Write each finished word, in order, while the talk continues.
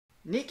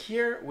Nick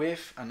here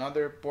with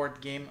another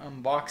board game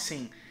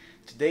unboxing.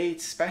 Today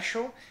it's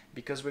special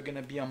because we're going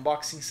to be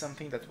unboxing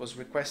something that was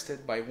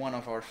requested by one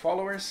of our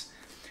followers,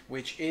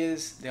 which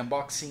is the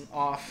unboxing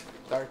of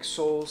Dark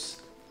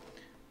Souls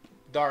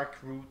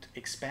Darkroot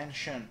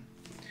expansion.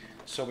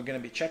 So we're going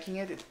to be checking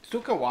it. It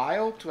took a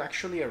while to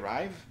actually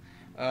arrive.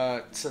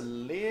 It's a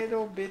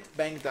little bit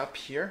banged up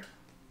here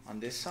on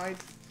this side,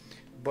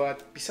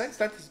 but besides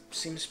that it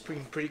seems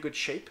in pretty good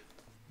shape.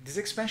 This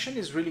expansion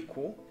is really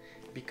cool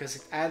because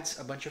it adds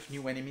a bunch of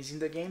new enemies in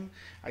the game.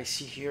 I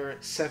see here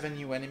 7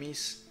 new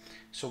enemies.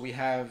 So we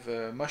have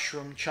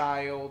Mushroom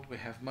Child, we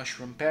have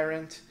Mushroom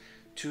Parent,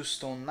 2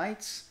 Stone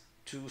Knights,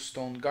 2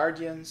 Stone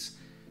Guardians,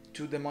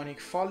 2 Demonic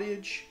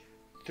Foliage,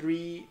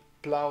 3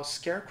 Plow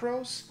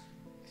Scarecrows,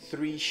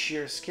 3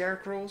 Shears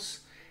Scarecrows,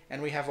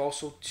 and we have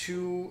also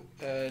 2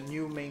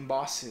 new main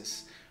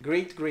bosses.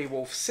 Great Grey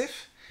Wolf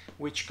Sif,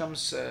 which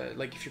comes,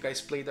 like if you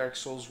guys play Dark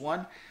Souls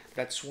 1,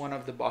 that's one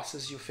of the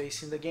bosses you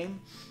face in the game,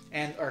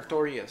 and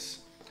Artorias,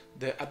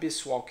 the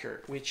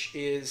Abysswalker, which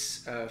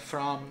is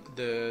from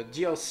the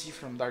DLC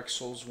from Dark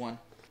Souls 1.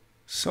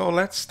 So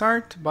let's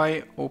start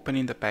by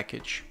opening the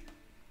package.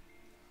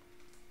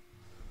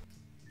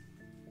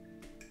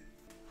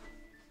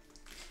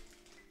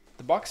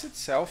 The box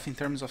itself, in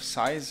terms of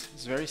size,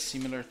 is very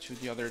similar to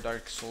the other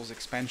Dark Souls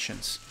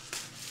expansions.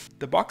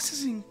 The box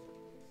is in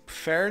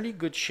fairly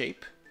good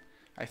shape.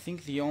 I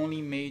think the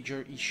only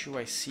major issue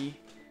I see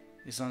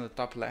is on the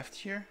top left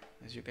here.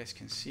 As you guys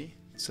can see,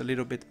 it's a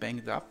little bit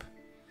banged up,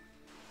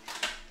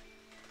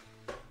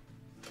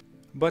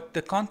 but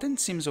the content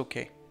seems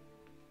okay.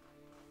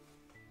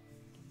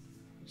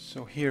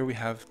 So here we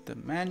have the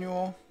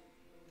manual,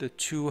 the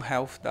 2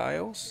 health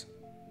dials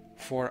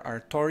for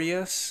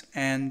Artorias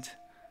and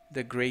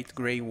the Great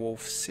Grey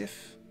Wolf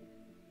Sif.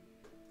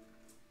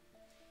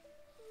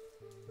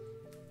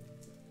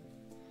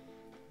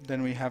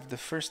 Then we have the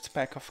first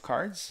pack of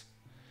cards,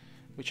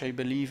 which I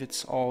believe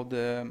it's all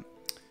the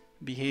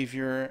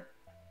behavior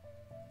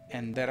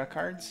and data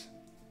cards.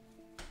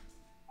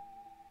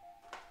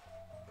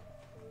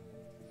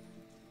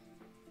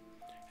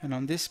 And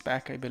on this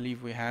pack I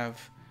believe we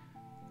have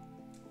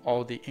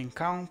all the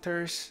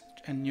encounters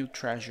and new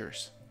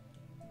treasures.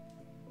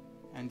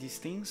 And these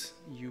things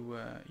you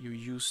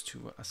use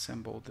to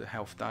assemble the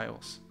health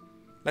dials.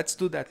 Let's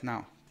do that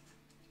now.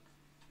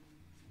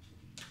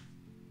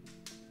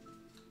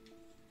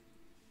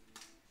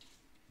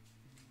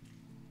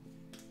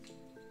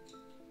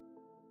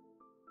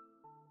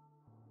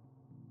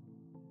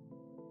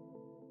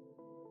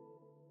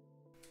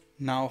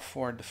 Now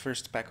for the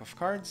first pack of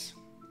cards.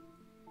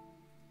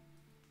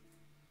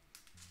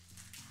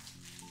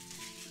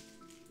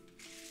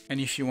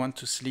 And if you want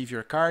to sleeve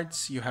your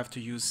cards, you have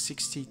to use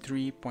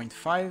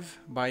 63.5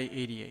 by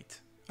 88.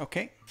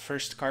 Okay,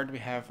 first card we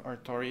have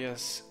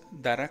Artorias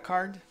data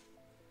card.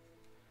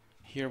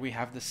 Here we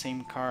have the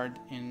same card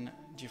in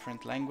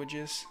different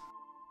languages.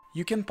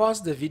 You can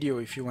pause the video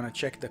if you want to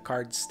check the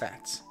card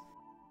stats.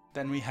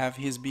 Then we have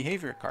his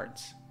behavior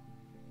cards.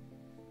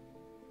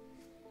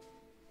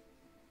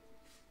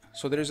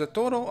 So there's a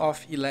total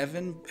of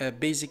 11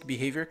 basic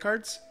behavior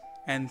cards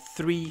and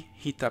 3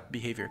 heat-up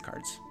behavior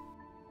cards.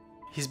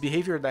 His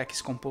behavior deck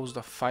is composed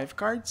of 5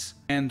 cards,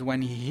 and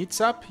when he heats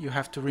up, you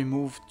have to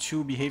remove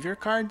 2 behavior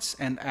cards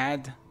and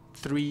add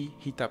 3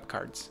 heat-up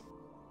cards.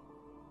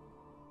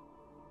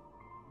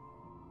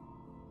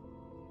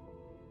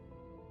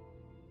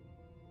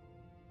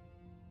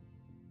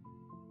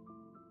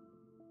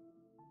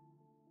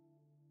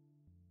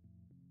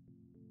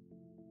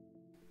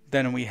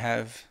 Then we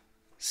have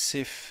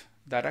Sif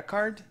data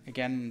card,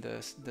 again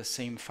the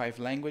same 5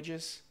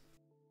 languages,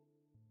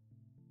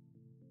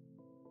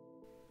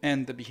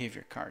 and the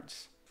behavior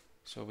cards.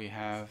 So we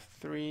have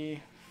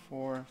 3,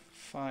 4,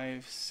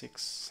 5,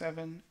 6,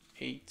 7,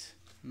 8,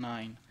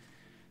 9,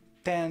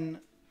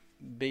 10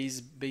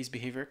 base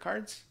behavior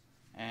cards,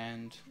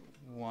 and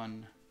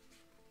 1,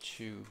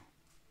 2,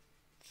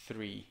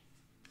 3,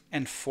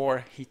 and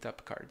 4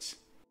 heat-up cards.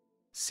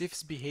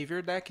 Sif's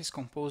behavior deck is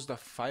composed of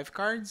 5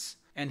 cards,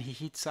 and he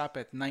heats up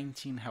at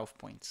 19 health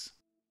points.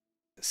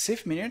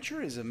 Sif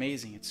miniature is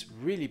amazing, it's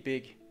really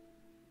big.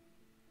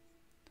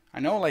 I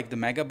know like the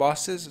mega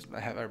bosses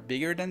are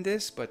bigger than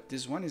this, but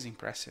this one is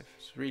impressive.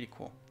 It's really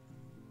cool.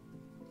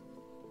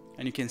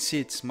 And you can see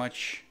it's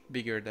much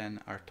bigger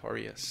than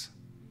Artorias.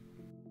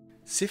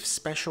 Sif's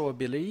special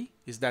ability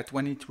is that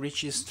when it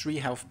reaches 3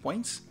 health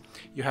points,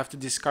 you have to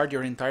discard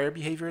your entire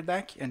behavior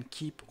deck and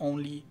keep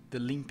only the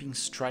Limping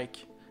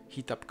Strike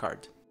heat-up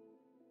card.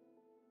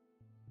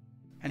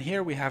 And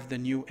here we have the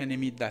new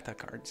enemy data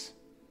cards.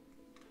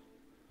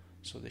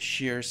 So the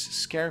Shears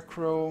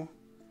Scarecrow,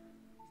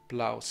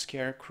 Plow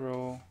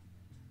Scarecrow,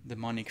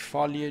 Demonic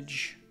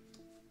Foliage,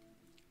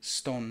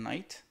 Stone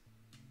Knight,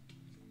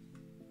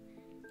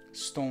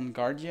 Stone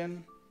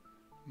Guardian,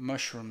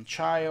 Mushroom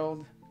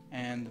Child,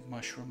 and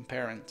Mushroom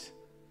Parent.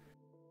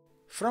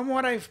 From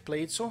what I've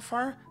played so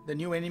far, the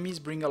new enemies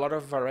bring a lot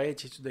of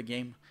variety to the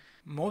game.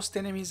 Most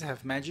enemies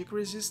have magic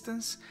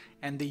resistance,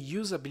 and they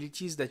use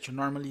abilities that you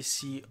normally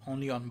see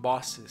only on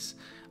bosses,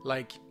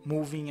 like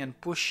moving and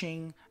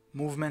pushing,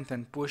 movement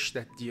and push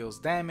that deals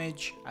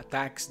damage,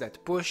 attacks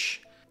that push,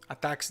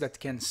 attacks that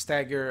can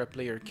stagger a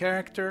player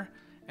character,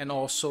 and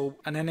also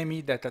an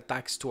enemy that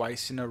attacks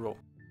twice in a row.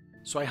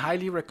 So I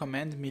highly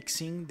recommend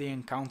mixing the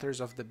encounters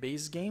of the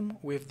base game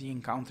with the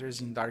encounters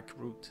in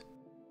Darkroot.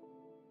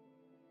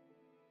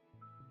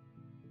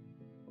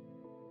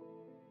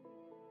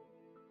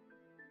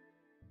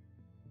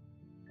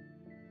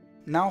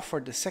 Now for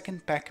the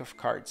second pack of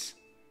cards.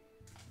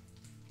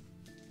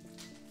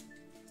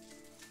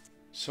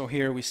 So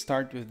here we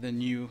start with the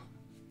new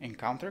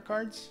encounter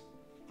cards.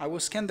 I will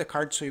scan the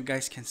cards so you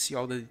guys can see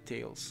all the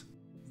details.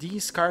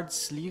 These cards'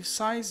 sleeve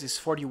size is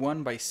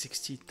 41 by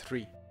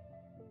 63.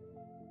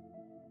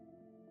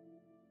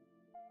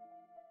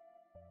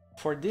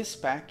 For this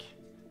pack,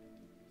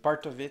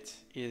 part of it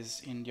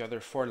is in the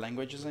other 4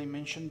 languages I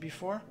mentioned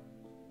before,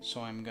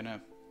 so I'm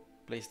gonna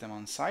place them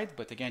on side,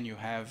 but again you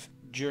have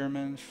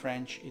German,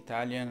 French,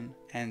 Italian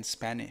and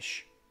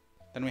Spanish.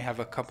 Then we have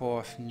a couple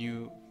of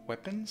new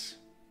weapons,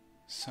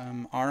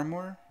 some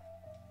armor,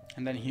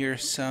 and then here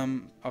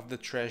some of the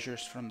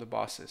treasures from the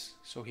bosses.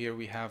 So here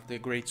we have the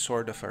Great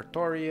Sword of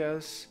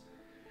Artorias,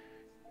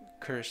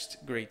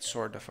 Cursed Great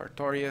Sword of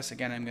Artorias.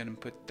 Again, I'm gonna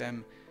put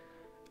them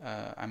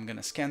I'm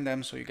gonna scan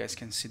them so you guys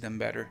can see them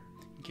better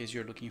in case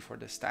you're looking for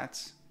the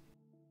stats.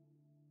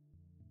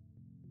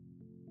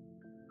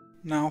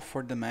 Now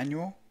for the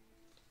manual.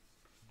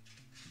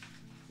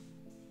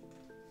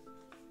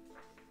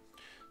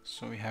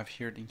 So we have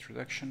here the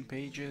introduction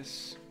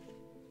pages,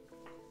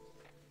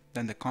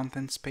 then the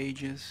contents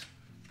pages.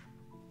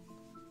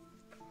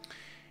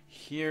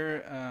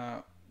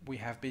 Here we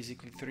have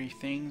basically 3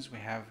 things. We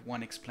have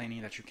one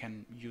explaining that you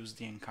can use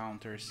the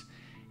encounters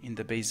in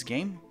the base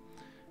game.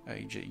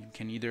 You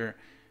can either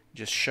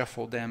just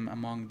shuffle them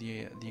among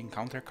the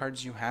encounter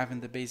cards you have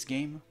in the base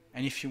game,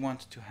 and if you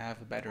want to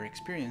have a better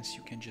experience,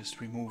 you can just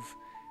remove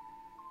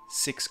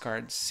 6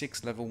 cards,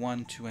 6 level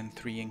 1, 2 and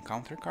 3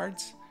 encounter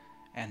cards,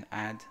 and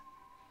add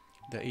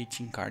the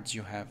 18 cards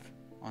you have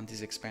on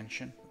this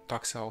expansion. It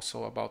talks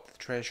also about the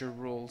treasure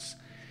rules,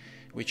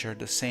 which are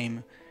the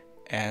same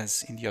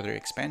as in the other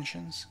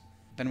expansions.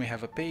 Then we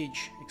have a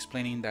page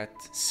explaining that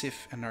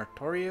Sif and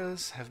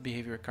Artorias have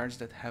behavior cards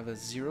that have a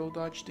 0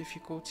 dodge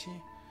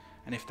difficulty,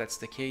 and if that's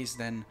the case,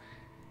 then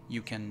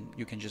you can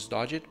just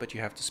dodge it, but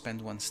you have to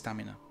spend 1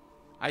 stamina.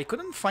 I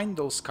couldn't find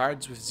those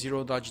cards with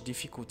 0 dodge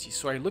difficulty,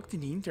 so I looked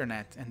in the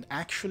internet, and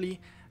actually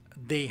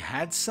they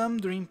had some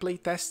during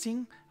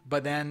playtesting,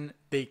 but then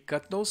they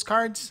cut those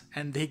cards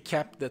and they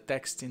kept the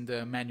text in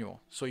the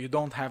manual, so you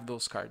don't have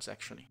those cards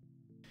actually.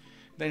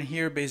 Then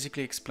here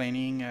basically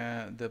explaining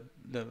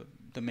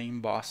the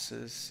main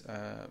bosses,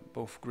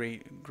 both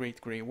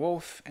Great Grey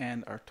Wolf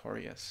and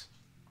Artorias,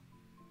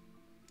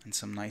 and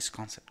some nice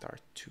concept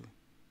art too,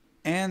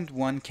 and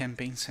one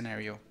campaign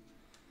scenario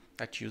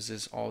that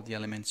uses all the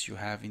elements you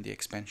have in the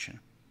expansion.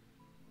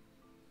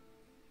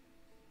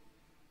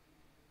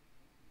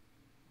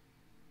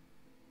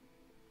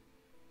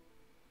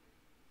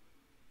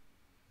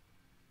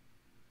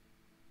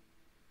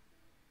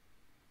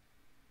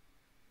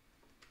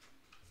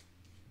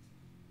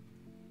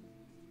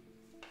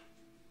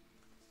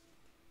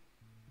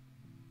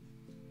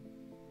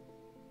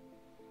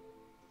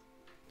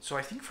 So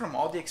I think from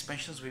all the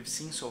expansions we've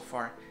seen so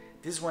far,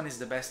 this one is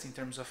the best in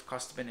terms of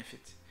cost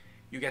benefit.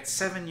 You get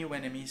 7 new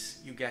enemies,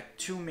 you get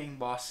 2 main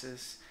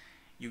bosses,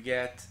 you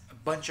get a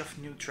bunch of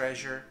new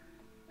treasure,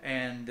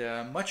 and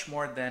much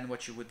more than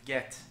what you would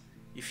get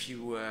if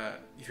you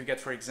get,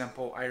 for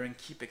example, Iron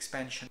Keep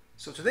expansion.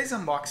 So today's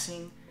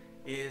unboxing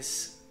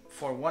is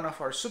for one of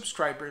our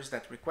subscribers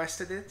that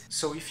requested it.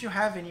 So if you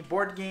have any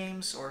board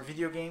games or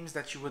video games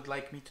that you would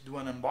like me to do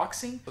an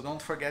unboxing, so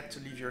don't forget to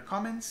leave your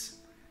comments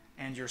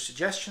and your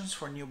suggestions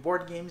for new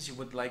board games you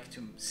would like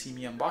to see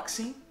me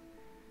unboxing.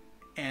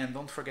 And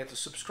don't forget to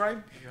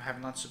subscribe if you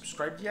have not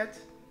subscribed yet.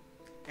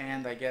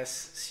 And I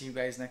guess see you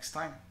guys next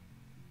time.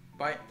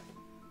 Bye.